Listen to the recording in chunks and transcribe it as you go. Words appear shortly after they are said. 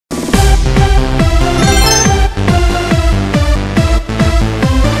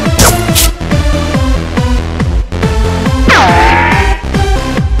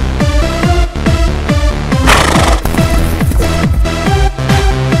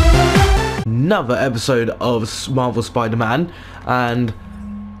another episode of Marvels Spiderman, and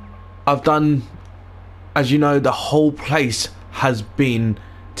I've done, as you know, the whole place has been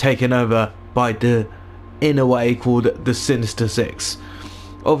taken over by the, in a way, called the Sinister Six.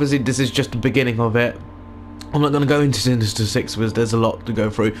 Obviously this is just the beginning of it. I'm not going to go into Sinister Six because there's a lot to go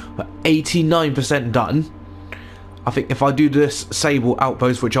through, but 89% done. I think if I do this Sable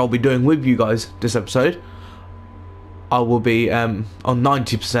Outpost, which I'll be doing with you guys this episode, I will be on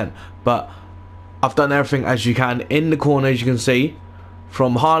 90%, but I've done everything as you can. In the corner, as you can see,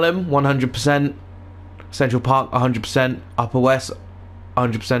 from Harlem 100%, Central Park 100%, Upper West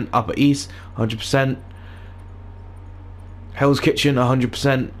 100%, Upper East 100%, Hell's Kitchen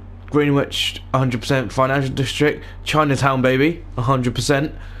 100%, Greenwich 100%, Financial District, Chinatown baby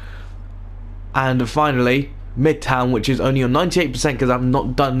 100%, and finally Midtown, which is only on 98% because I've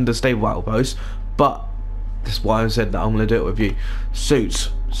not done the Stable Outpost, but that's why I said that I'm going to do it with you.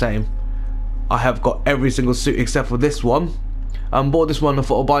 Suits, same. I have got every single suit except for this one. I bought this one, I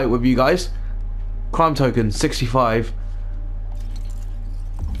thought I'll buy it with you guys. Crime token 65.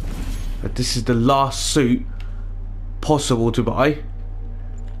 But this is the last suit possible to buy.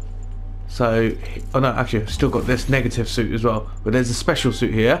 So, oh no, actually I've still got this negative suit as well. But there's a special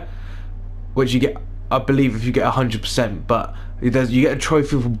suit here, which you get, I believe, if you get 100%. But you get a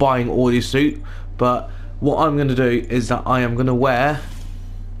trophy for buying all these suit. But what I'm going to do is that I am going to wear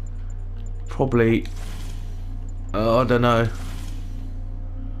probably, I don't know,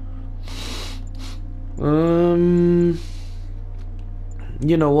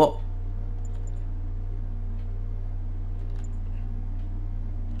 you know what,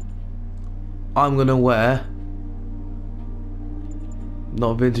 I'm going to wear not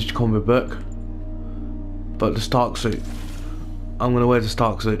a vintage comic book, but the Stark suit. I'm going to wear the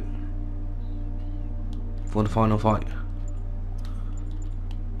Stark suit for the final fight.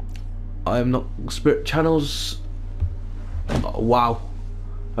 I am not Spirit Channels. Oh, wow.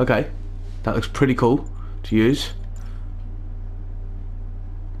 Okay, that looks pretty cool to use.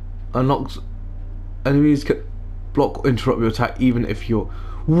 Unlocks enemies can block or interrupt your attack even if you're.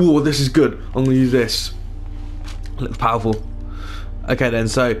 Whoa, this is good. I'm gonna use this. Looks powerful. Okay then,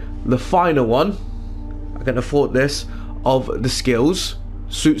 so the final one, I can afford this, of the skills,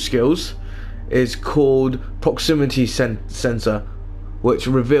 suit skills, is called Proximity Sensor, which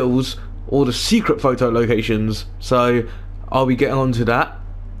reveals all the secret photo locations. So I'll be getting onto that.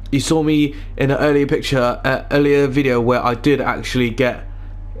 You saw me in an earlier earlier video where I did actually get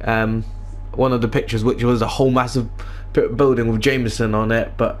one of the pictures, which was a whole massive building with Jameson on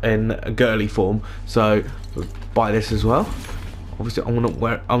it, but in a girly form. So buy this as well. Obviously I'm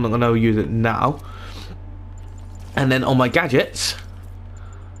not gonna use it now. And then on my gadgets,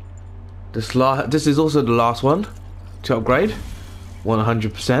 this is also the last one to upgrade,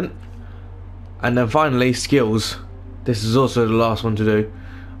 100%. And then finally skills, this is also the last one to do.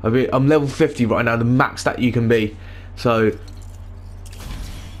 I'm level 50 right now, the max that you can be, so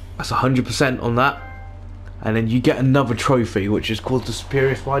that's 100% on that. And then you get another trophy which is called the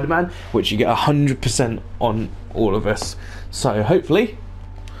Superior Spider-Man, which you get 100% on all of us. So hopefully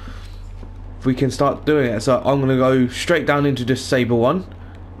we can start doing it. So I'm gonna go straight down into this Saber one.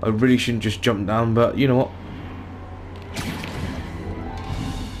 I really shouldn't just jump down, but you know what,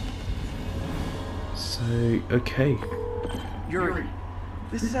 so okay. Yuri,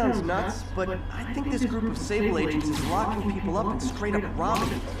 this sounds nuts, but I think this group of Sable agents is locking people up and straight up robbing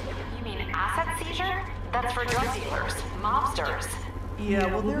them. You mean asset seizure? That's for drug dealers, mobsters. Yeah,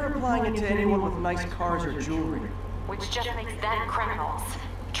 well, they're applying it to anyone with nice cars or jewelry. Which just makes them criminals.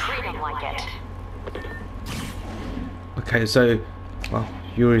 Treat them like it. Okay, so, well,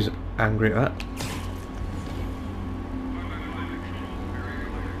 Yuri's angry at that.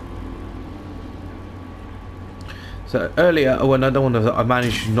 So earlier, when I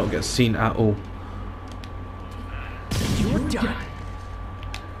managed to not get seen at all. You're done.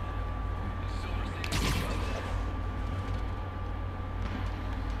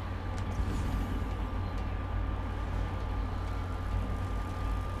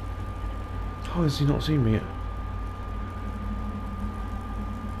 How has he not seen me yet?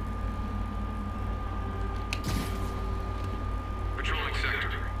 Patrolling sector.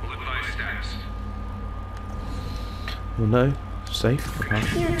 Will advise status. Well, no. Safe. Okay.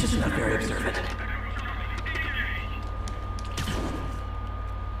 You're just not very observant.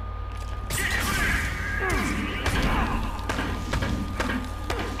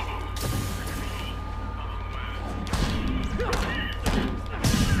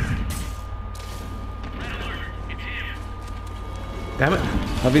 Damn it.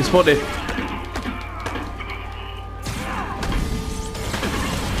 I've been spotted.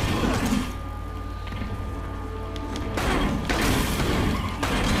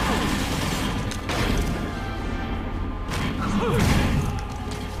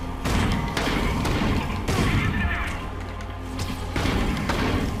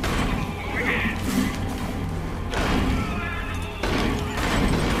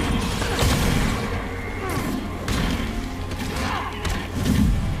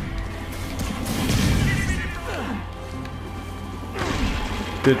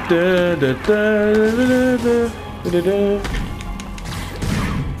 Da, da, da, da, da, da, da, da.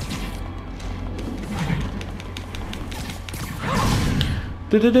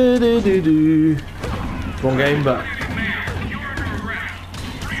 Do, do, do, do, do, do. Wrong game, but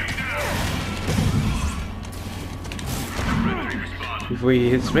before he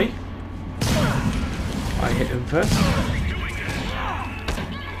hits me, I hit him first.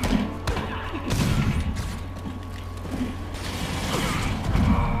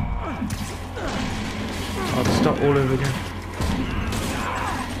 I'll start all over again.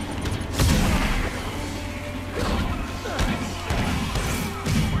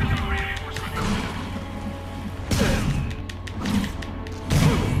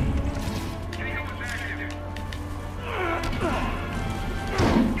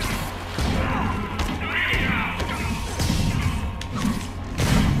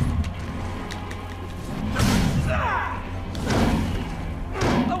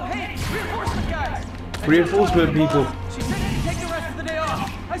 Reinforcement people. She said she'd take the rest of the day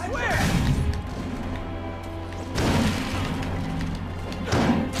off. I swear.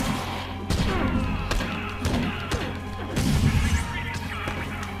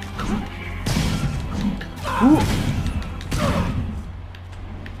 Ooh.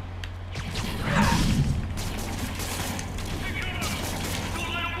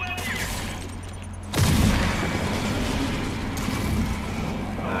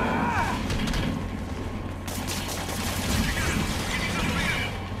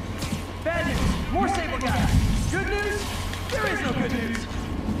 Bad news. More Sable guys. Good news? There is no good news.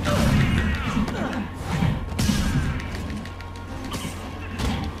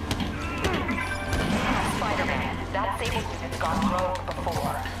 Spider-Man, that Sable unit's gone rogue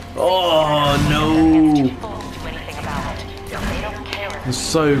before. Oh no! Too full to do anything about it. They don't care. I'm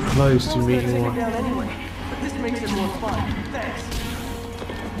so close to Take meeting it one. down anyway. But this makes it more fun. Thanks.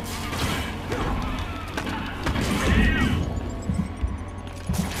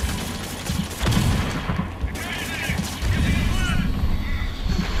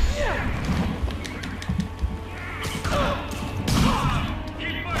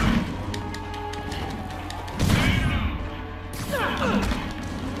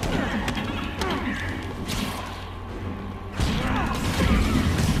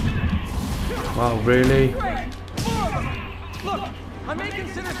 Wow, really? Great! More of them! Look, I may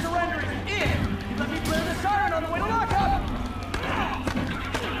consider surrendering if you let me clear the siren on the way to lockup!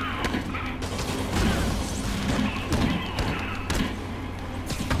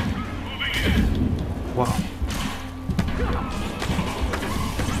 Wow.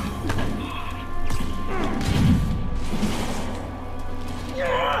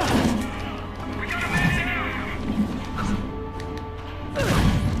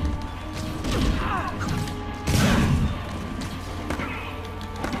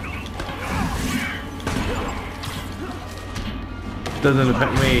 Doesn't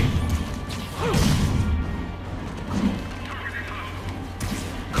affect me.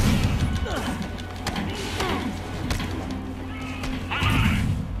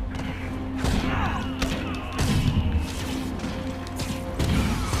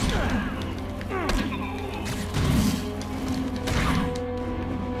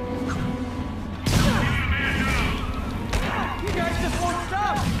 You guys just won't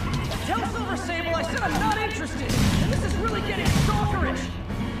stop! Tell Silver Sable I said I'm not interested! And this is really getting stalkerish!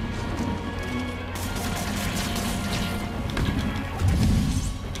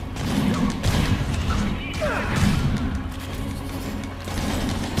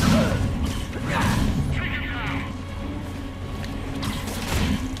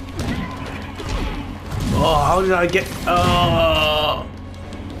 Oh, how did I get? Oh.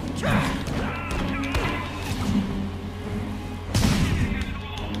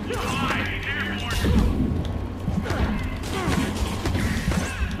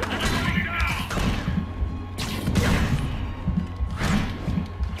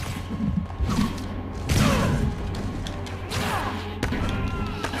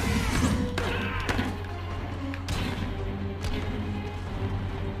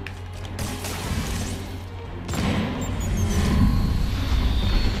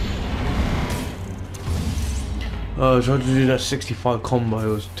 Oh, I tried to do that 65 combo, it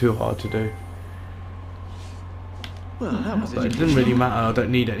was too hard to do. Well, that was But it didn't really matter, I don't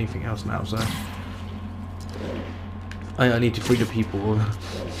need anything else now, so... I need to free the people.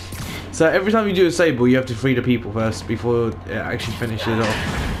 So every time you do a Sable, you have to free the people first before it actually finishes off.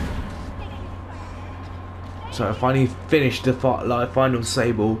 So I finally finished the final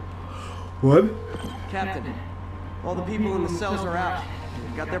Sable. What? Captain, all the people in the cells are out.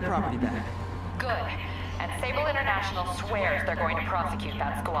 They've got their property back. Good. And Sable International swears they're going to prosecute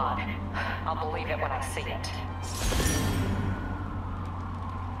that squad. I'll believe it when I see it.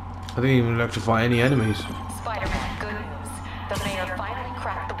 I didn't even electrify any enemies. Spider-Man, good news. The mayor finally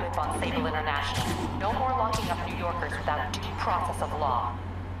cracked the whip on Sable International. No more locking up New Yorkers without due process of law.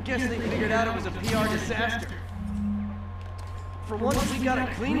 Guess they figured out it was a PR disaster. For once, we got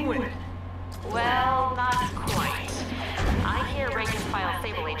a clean win. Well, not quite. I hear rank and file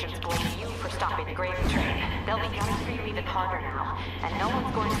Sable agents blame you for stopping the gravy train. They'll be coming for you even harder now, and no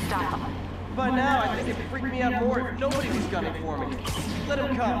one's going to stop them. By now, I think it'd freak me out more if nobody was gunning for me. Let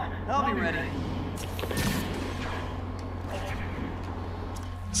him come. I'll be ready.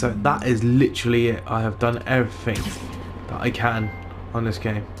 So that is literally it. I have done everything that I can on this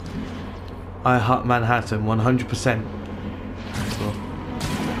game. I hit Manhattan 100%. So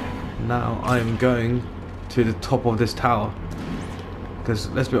now I'm going to the top of this tower. Because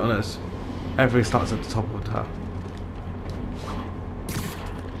let's be honest, everything starts at the top of the tower.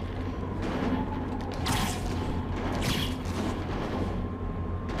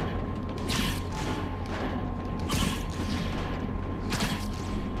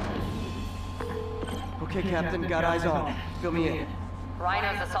 Okay, Captain, got eyes on. Fill me in.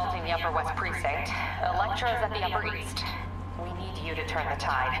 Rhino's assaulting the Upper West Precinct. Elektra's at the Upper East. We need you to turn the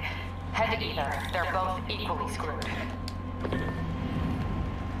tide. Head to either. They're both equally screwed.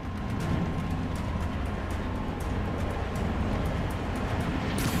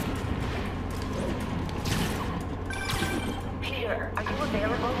 Peter, are you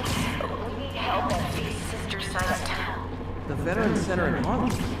available? We need help at Feast's sister's side of town. The Veterans Center in Harlem.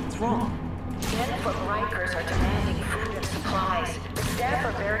 What's wrong? 10-foot Rikers are demanding food and supplies. The staff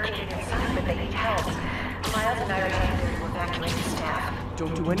are barricaded inside, but they need help. Miles and I are heading there to evacuate the staff.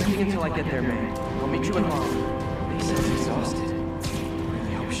 Don't do anything until I get there, man. I'll meet you in Harlem. Lisa's exhausted.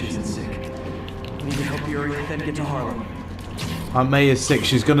 Really hope she isn't sick. Need to help Yuri, then get to Harlem. Aunt May is sick.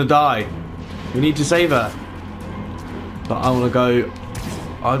 She's gonna die. We need to save her. But I want to go.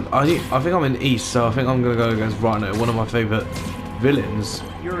 I think I'm in East, so I think I'm gonna go against Rhino, one of my favorite villains.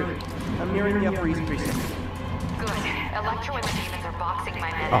 Yuri, I'm nearing the Upper East Precinct. Good. Electro and the demons are boxing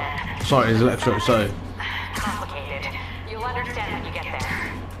my men. Oh, sorry, it's Electro. So Complicated. You'll understand when you get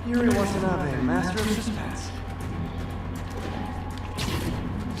there. Yuri Watanabe, master of suspense.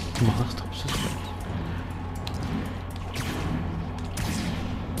 Master of Suspense.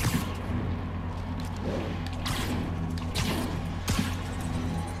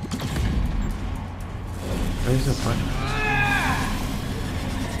 Where's the fight?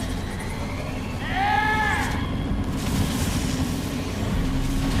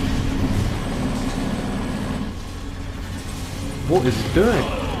 What is it doing?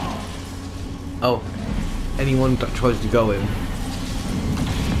 Oh, anyone that tries to go in.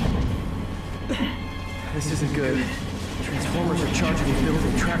 This isn't good. Transformers are charging the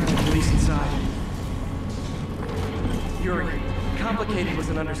building, trapping the police inside. Yuri, complicated was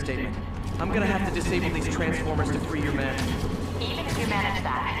an understatement. I'm gonna have to disable these transformers to free your men. Even if you manage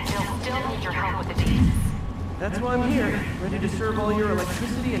that, they'll still need your help with the demons. That's why I'm here, ready to serve all your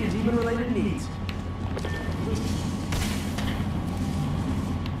electricity and demon-related needs.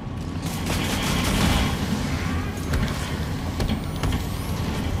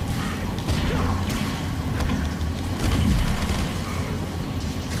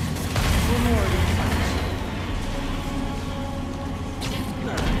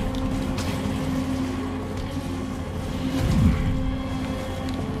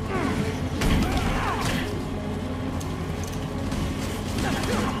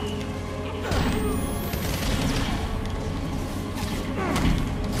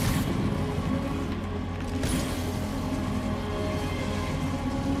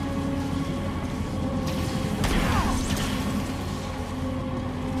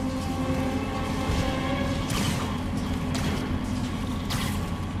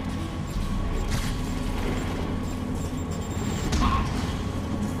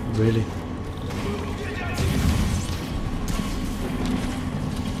 Really?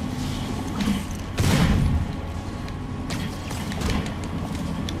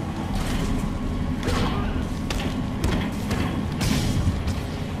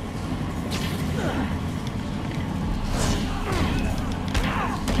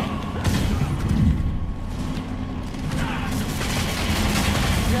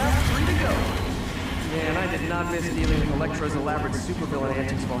 Man, I did not miss dealing with Elektra's elaborate supervillain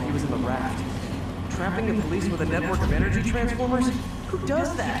antics while he was in the raft. Trapping the police with a network of energy transformers? Who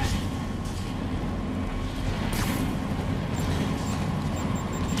does that?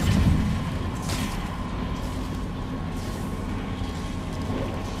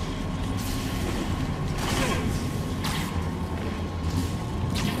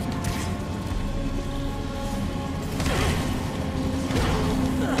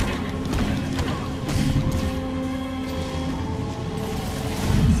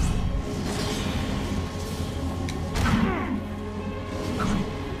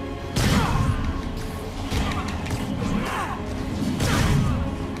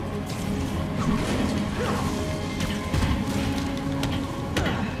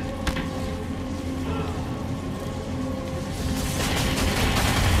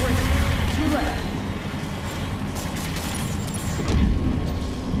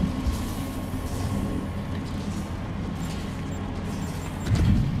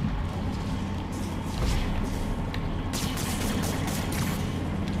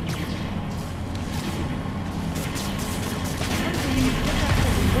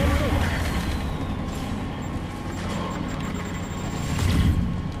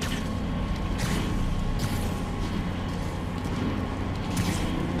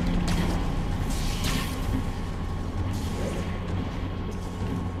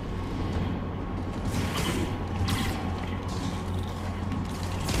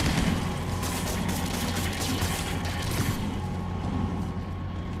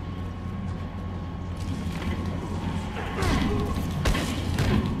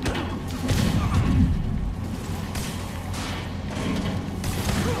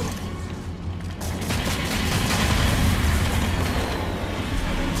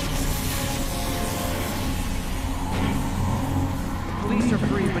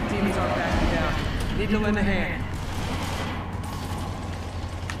 he'll lend a hand.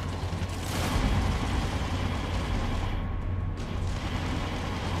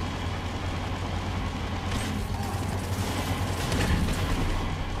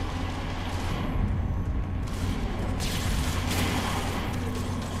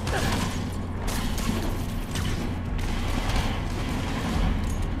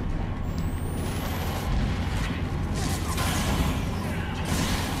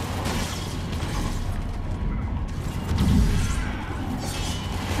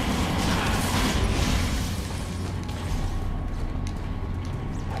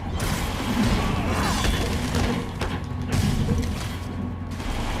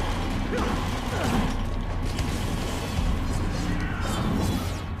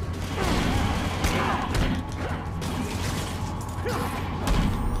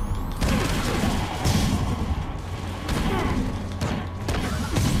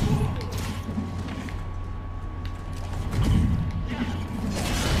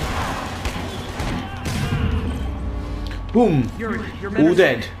 Boom! You're All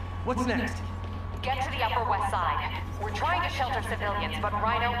dead. What's next? Get to the Upper West Side. We're trying to shelter civilians, but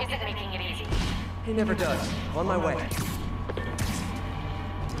Rhino isn't making it easy. He never does. On my way.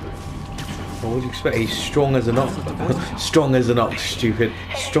 What would you expect? He's strong as an ox. Strong as an ox, stupid.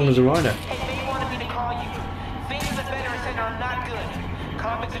 Strong as a rhino. Hey, they wanted me to call you. Things at the Veteran Center are not good.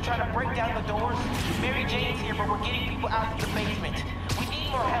 Convicts are trying to break down the doors. Mary Jane's here, but we're getting people out of the basement. We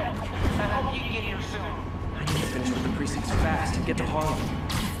need more help. I hope you can get here soon. I need to finish with the precincts fast and get to Harlem.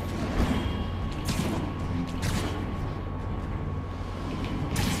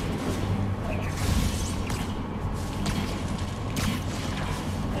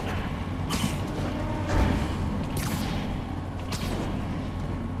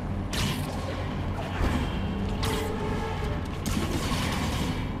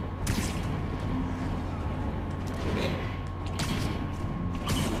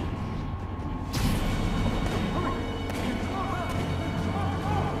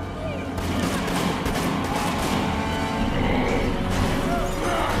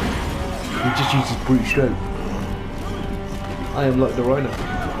 He just uses brute strength. I am like the rhino.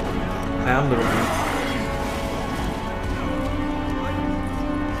 I am the rhino.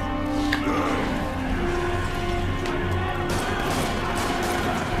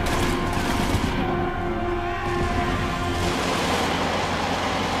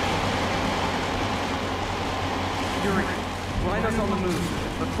 Yuri, Rhino's on the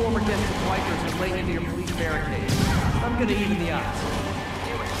move, but form against the bikers and lay into your police barricade. I'm gonna even the odds.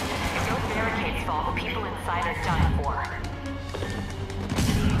 Do it. If those barricades fall, the people inside are done for.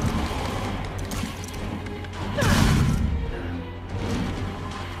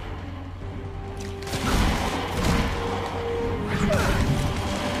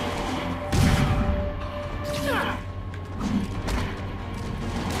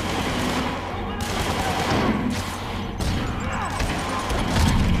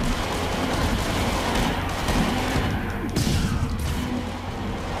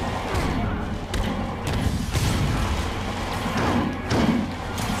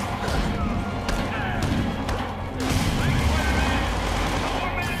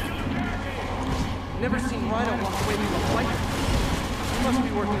 Never seen Rhino walk away from a fight. He must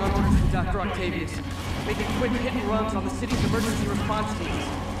be working on orders from Dr. Octavius, making quick hit and runs on the city's emergency response teams.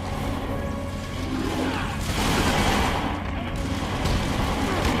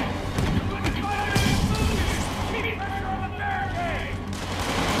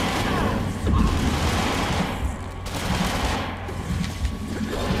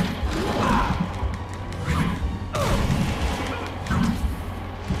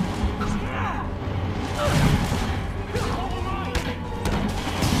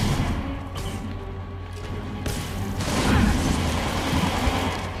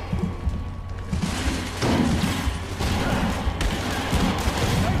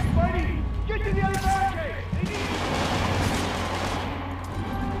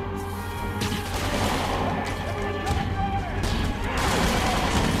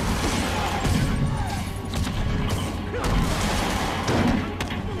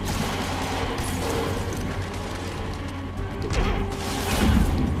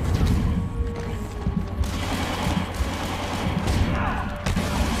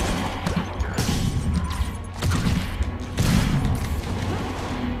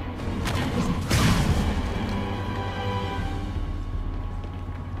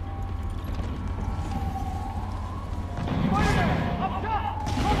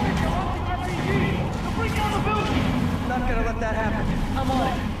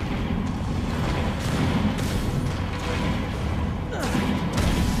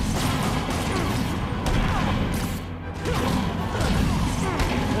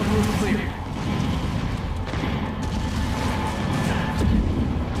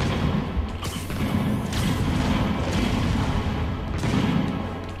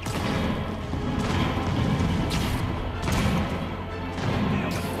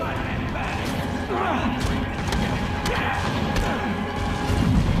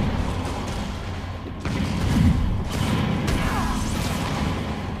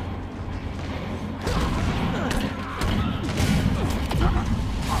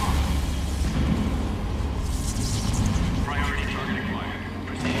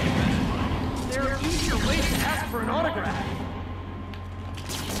 for an autograph.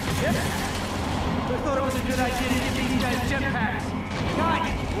 Yep. I thought it was a good idea to give these guys jetpacks.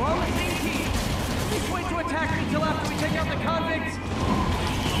 Guys, we're on the same team. Please wait to attack until after we take out the convicts.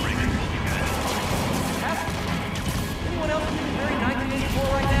 Anyone else feeling very 1984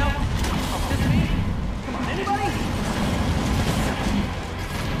 right now? Oh, just me? Come on, anybody?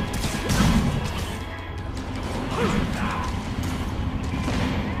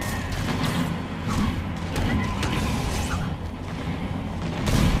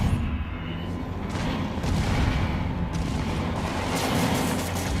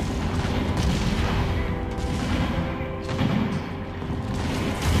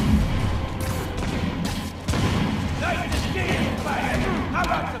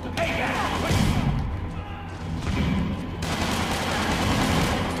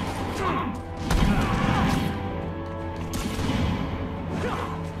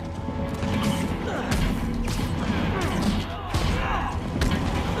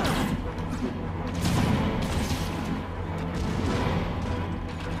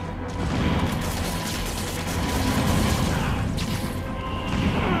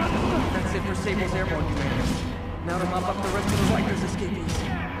 Sable's airborne commanders. Now to mop up the rest of the Rikers escapees.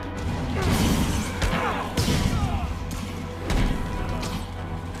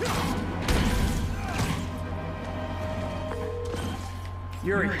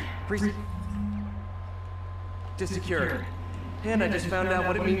 Yuri, dissecured. And I just found out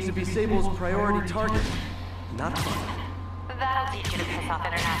what it means to be Sable's priority target. Not fun. That'll teach you to piss off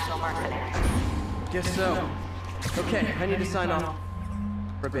international mercenaries. Guess so. Okay, I need to sign off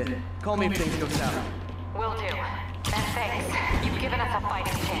for a bit. Call me if things go south. Will do. And thanks. You've given us a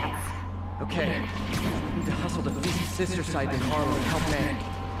fighting chance. Okay. Need to hustle to Feast's sister site in Harlem and help May.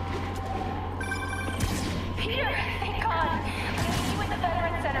 Peter, thank God. I need you at the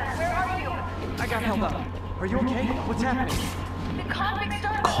Veterans Center. Where are you? I got held up. Are you okay? What's happening? The convicts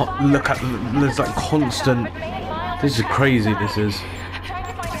started fire. Look at there's like constant. This is crazy. This is.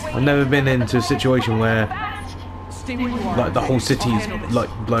 I've never been into a situation where like the whole city's like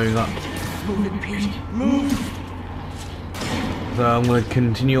blowing up. Move it, Pete. Move. So I'm gonna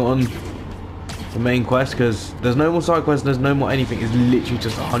continue on the main quest because there's no more side quests. There's no more anything. It's literally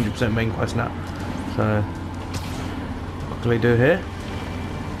just 100% main quest now. So what can I do here?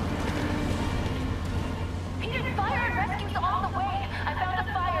 Peter, fire and rescue's on the way. I found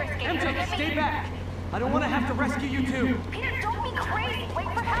a fire escape. MJ, stay back. I don't want to have to rescue you too. Peter, don't be crazy. Wait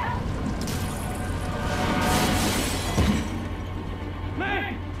for help.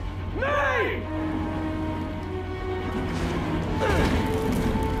 May! May!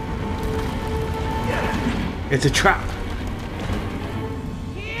 It's a trap.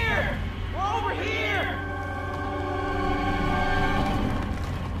 Here! We're over here!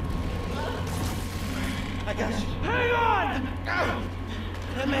 I got you. Hang on!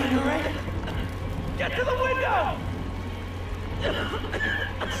 That man, you right? Get to the window!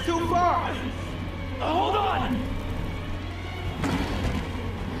 It's too far! Hold on!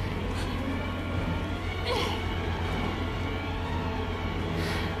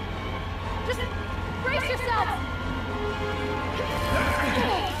 Just brace yourself.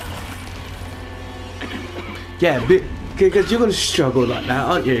 Yeah, because you're gonna struggle like that,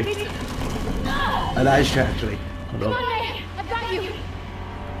 aren't you? And that is true, actually. Hold Come on. on, May. I've got you.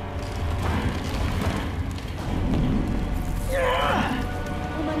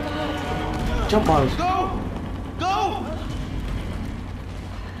 Oh my God. Jump, Miles. Go! Go!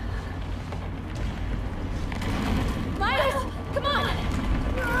 Miles, come on.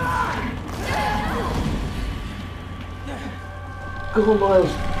 Go on,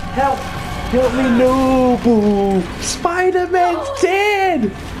 Miles. Help! Help me, no, boo! Spider-Man's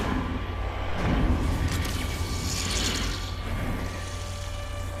dead!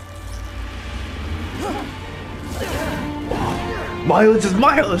 Miles is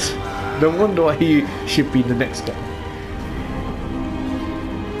Miles! No wonder why he should be the next guy.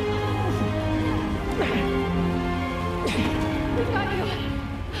 We've got you.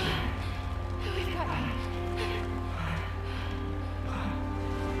 We've got you.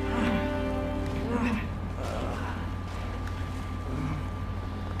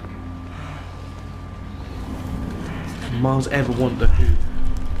 Miles ever wonder who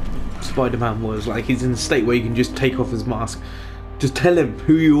Spider-Man was? Like, he's in a state where he can just take off his mask. Just tell him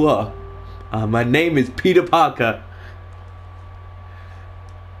who you are. My name is Peter Parker.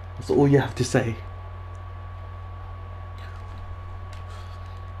 That's all you have to say.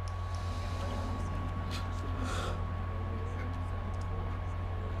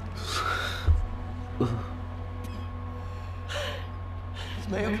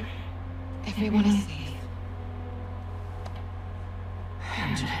 Ma'am? Everyone is safe.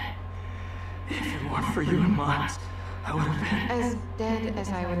 not for you and Miles, I would have been... As dead as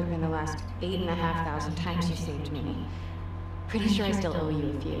I would have been the last 8,500 times you saved me. Pretty sure I still owe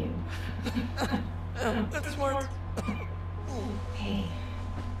you a few. That's smart. Hey,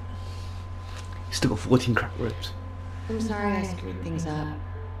 He's still got 14 crack ribs. I'm sorry I screwed things up.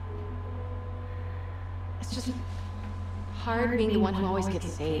 It's just hard being the one who always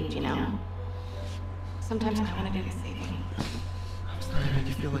gets saved, you know? Sometimes I want to do the saving. I'm sorry to make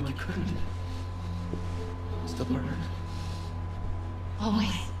you feel like you couldn't. Still partners?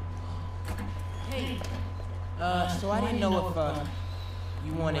 Always. Hey, so I didn't know if,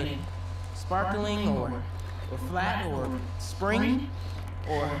 you wanted sparkling or flat or spring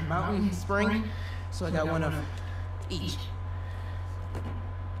or mountain spring, so I got one of each.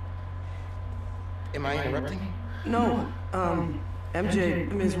 Am I interrupting? No,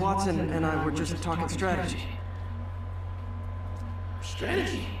 MJ, Ms. Watson, and I were just talking strategy.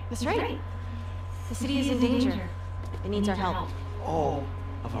 Strategy? That's right. The city is in danger. It needs our help. All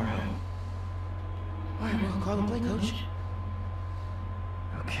of our help. Alright, well, call the play, coach.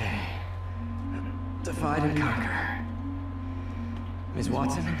 Okay. Divide and conquer. Ms.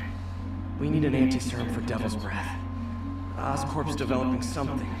 Watson, we need an anti-serum for Devil's Breath. Oscorp's developing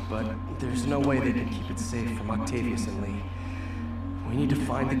something, but there's no way they can keep it safe from Octavius and Lee. We need to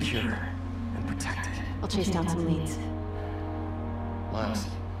find the cure and protect it. I'll chase down some leads. Miles,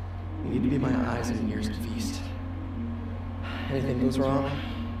 you need to be my eyes and ears at Feast. Anything goes wrong,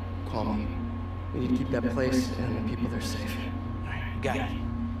 call me. We need to keep that place and the people there safe. Alright, got it.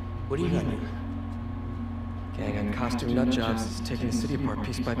 What are you gonna do? Gang on costume nut jobs is taking the city apart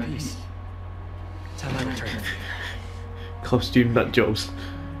piece by piece. Time I return. Costume nut jobs.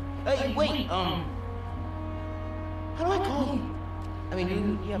 Hey, wait, how do I call you? I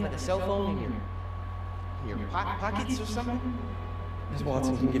mean, you have like a cell phone in your pockets or something? Ms.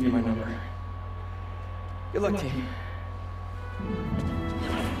 Watson can give you my number. Good luck, team.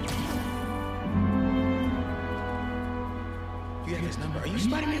 You have his number. Are you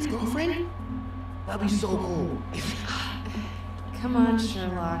Spider-Man's girlfriend? That'd be so cool. Come on,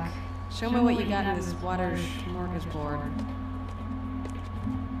 Sherlock. Show me what you got in this water smorgasbord.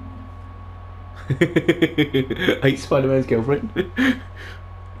 Ain't Spider-Man's girlfriend.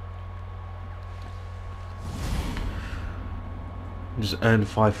 Just earned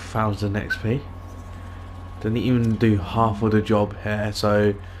 5,000 XP. Didn't even do half of the job here,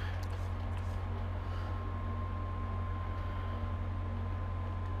 so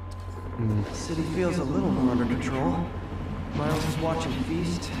The city feels a little more under control. Miles is watching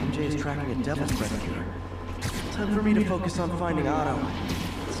Feast, MJ is tracking a Devil's Breath cure. Time for me to focus on finding Otto,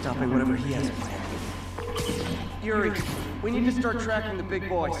 and stopping whatever he has planned. Yuri, we need to start tracking the big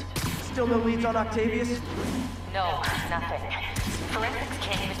boys. Still no leads on Octavius? No, nothing. Forensics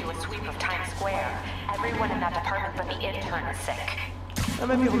can't even do a sweep of Times Square. Everyone in that department but the intern is sick. I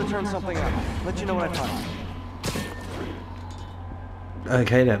might be able to turn something up. Let you know what I find.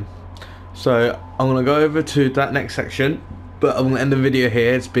 okay then. So I'm gonna go over to that next section, but I'm gonna end the video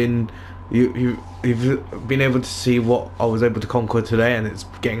here. It's been you've been able to see what I was able to conquer today, and it's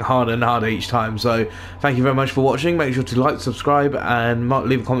getting harder and harder each time. So thank you very much for watching. Make sure to like, subscribe, and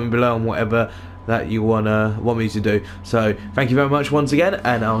leave a comment below on whatever that you want me to do. So thank you very much once again,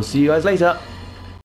 and I'll see you guys later.